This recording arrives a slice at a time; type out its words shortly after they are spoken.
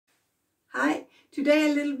Hi, today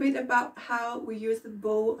a little bit about how we use the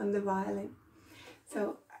bow on the violin.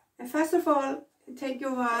 So first of all, take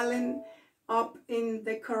your violin up in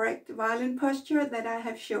the correct violin posture that I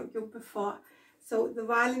have showed you before. So the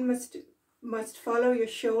violin must follow your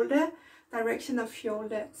shoulder, direction of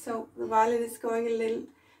shoulder. So the violin is going a little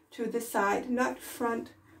to the side, not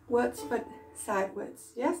frontwards but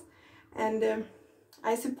sidewards, yes? And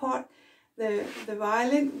I support the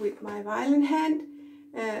violin with my violin hand.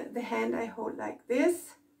 The hand I hold like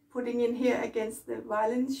this, putting in here against the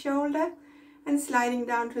violin shoulder and sliding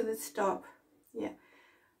down to the stop. Yeah,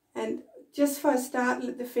 and just for a start,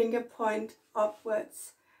 let the finger point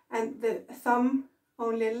upwards and the thumb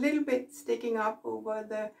only a little bit sticking up over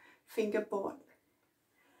the fingerboard.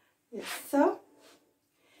 Yes, so.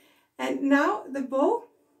 And now the bow.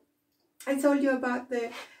 I told you about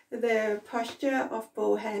the posture of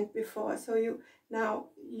bow hand before, so you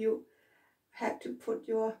have to put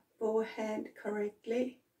your bow hand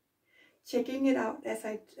correctly, checking it out as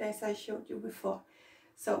I showed you before.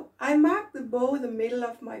 So I mark the bow, the middle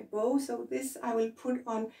of my bow, so this I will put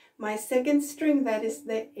on my second string, that is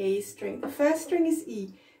the A string. The first string is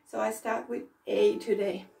E, so I start with A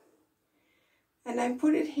today. And I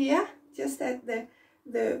put it here, just at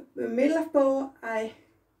the middle of bow, I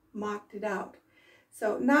marked it out.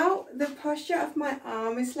 So now the posture of my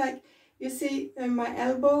arm is like, you see my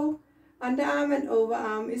elbow, underarm and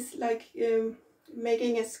overarm is like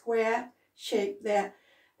making a square shape there,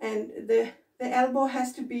 and the elbow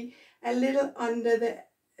has to be a little under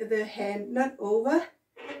the hand, not over,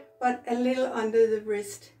 but a little under the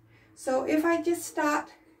wrist. So if I just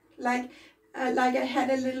start like I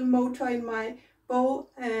had a little motor in my bow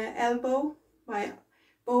elbow, my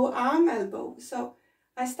bow arm elbow, so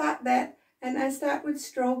I start that, and I start with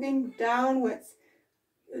stroking downwards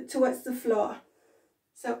towards the floor.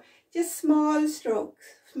 So just small strokes,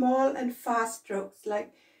 small and fast strokes,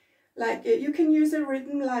 like you can use a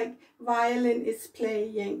rhythm like violin is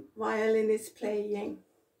playing, violin is playing.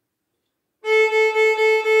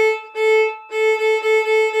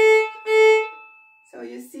 So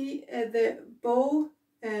you see the bow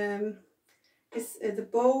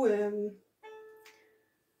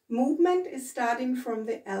movement is starting from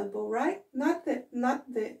the elbow, right? Not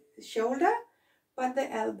the shoulder, but the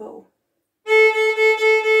elbow.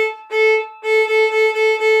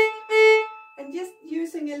 And just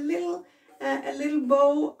using a little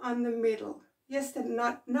bow on the middle. Just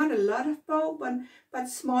not a lot of bow, but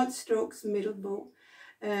small strokes, middle bow,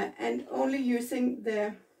 and only using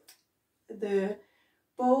the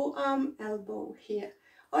bow arm elbow here.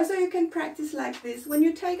 Also, you can practice like this when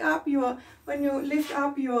you lift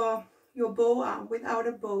up your bow arm without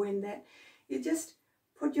a bow in there. You just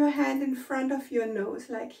put your hand in front of your nose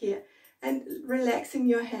like here and relaxing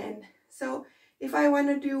your hand. So if I want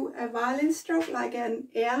to do a violin stroke, like an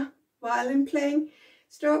air violin playing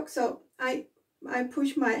stroke, so I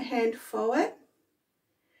push my hand forward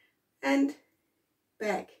and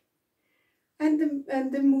back, and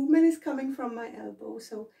the movement is coming from my elbow.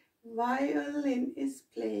 So violin is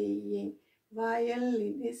playing,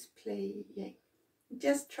 violin is playing.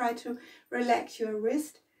 Just try to relax your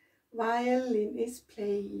wrist. Violin is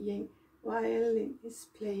playing, violin is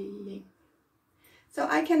playing. So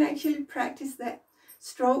I can actually practice that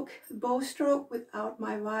stroke, bow stroke, without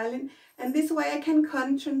my violin, and this way I can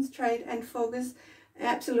concentrate and focus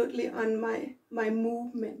absolutely on my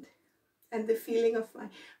movement and the feeling of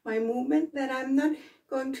my movement, that I'm not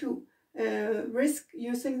going to risk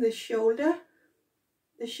using the shoulder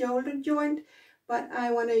joint, but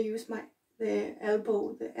I want to use the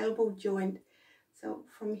elbow joint. So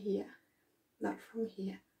from here, not from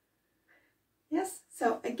here. Yes,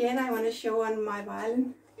 so again I want to show on my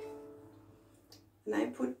violin, and I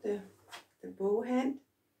put the bow hand,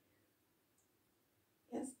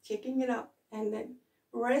 yes, checking it up, and then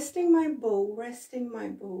resting my bow.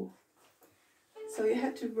 So you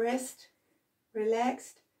have to rest,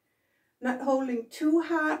 relaxed, not holding too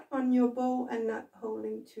hard on your bow and not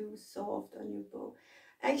holding too soft on your bow.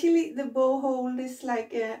 Actually, the bow hold is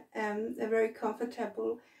like a very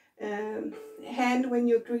comfortable hand when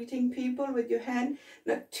you're greeting people with your hand,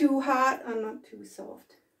 not too hard or not too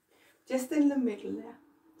soft, just in the middle there.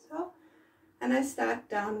 So, and I start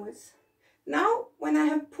downwards. Now when I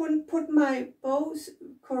have put my bows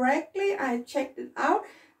correctly, I checked it out,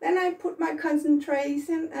 then I put my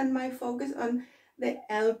concentration and my focus on the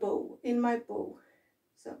elbow in my bow.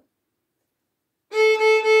 So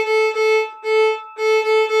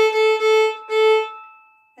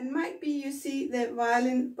and might be you see the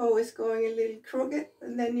violin bow is going a little crooked,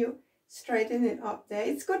 and then you straighten it up there.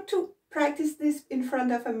 It's good to practice this in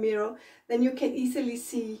front of a mirror, then you can easily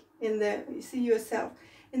see yourself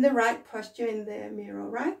in the right posture in the mirror,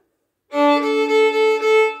 right?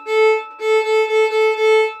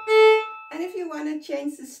 And if you want to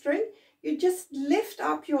change the string, you just lift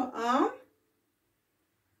up your arm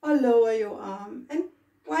or lower your arm, and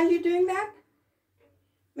while you're doing that,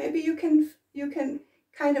 maybe you can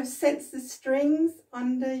kind of sense the strings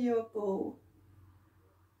under your bow.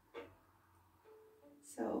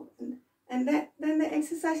 So, and then the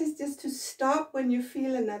exercise is just to stop when you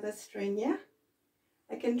feel another string, yeah?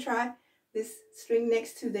 I can try this string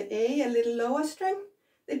next to the A, a little lower string,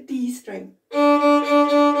 the D string.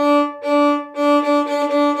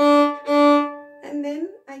 And then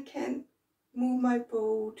I can move my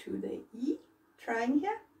bow to the E, trying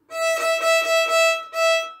here.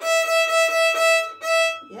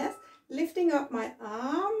 Yes, lifting up my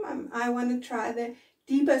arm, I want to try the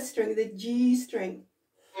deeper string, the G string.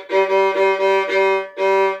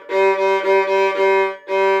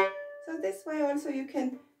 So this way also you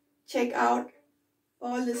can check out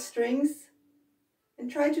all the strings and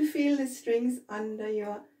try to feel the strings under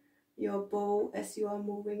your bow as you are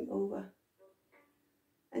moving over.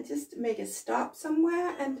 And just make a stop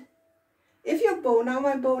somewhere, and if your bow, now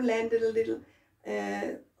my bow landed a little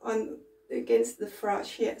against the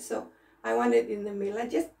frosh here, so I want it in the middle. I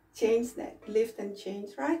just change that, lift and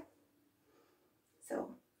change, right?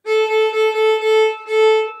 So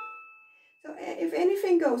if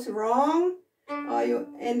anything goes wrong, or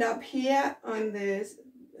you end up here on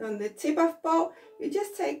the tip of bow, you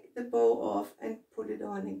just take the bow off and put it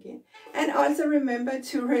on again. And also remember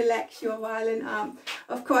to relax your violin arm.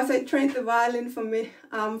 Of course, I trained the violin for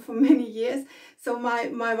many years, so my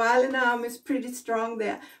violin arm is pretty strong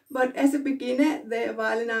there. But as a beginner, the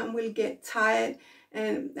violin arm will get tired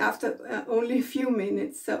and after only a few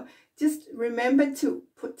minutes. So just remember to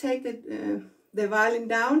take the violin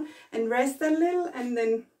down and rest a little, and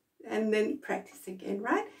then practice again,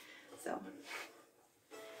 right? So,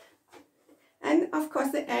 and of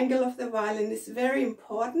course the angle of the violin is very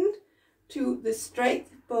important to the straight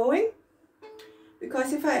bowing,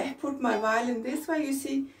 because if I put my violin this way, you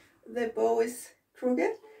see the bow is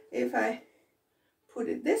crooked. If I put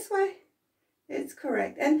it this way, it's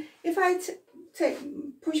correct. And if I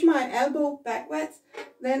push my elbow backwards,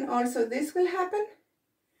 then also this will happen.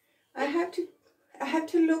 I have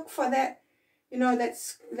to look for that, you know,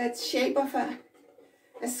 that shape of a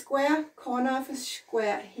square, corner of a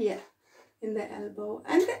square here in the elbow,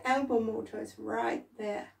 and the elbow motor is right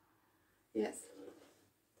there. Yes.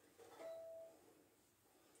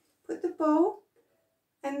 Put the bow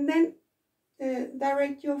and then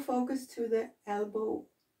direct your focus to the elbow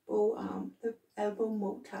bow arm, the elbow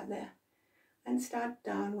motor there, and start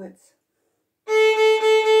downwards.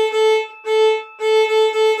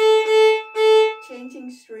 Changing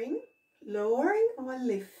string, lowering or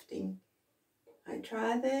lifting. I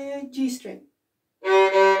try the G string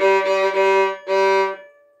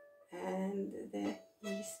and the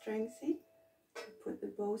E string, see? Put the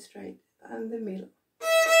bow straight on the middle.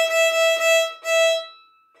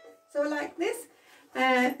 So like this,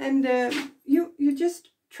 and you just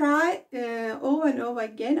try over and over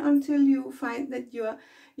again until you find that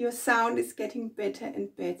your sound is getting better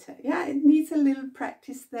and better. Yeah, it needs a little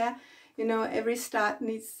practice there. You know, every start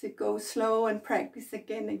needs to go slow and practice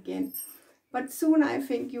again. But soon I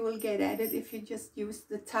think you will get at it if you just use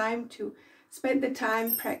the time to spend the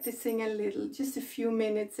time practicing a little, just a few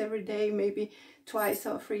minutes every day, maybe twice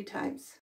or 3 times.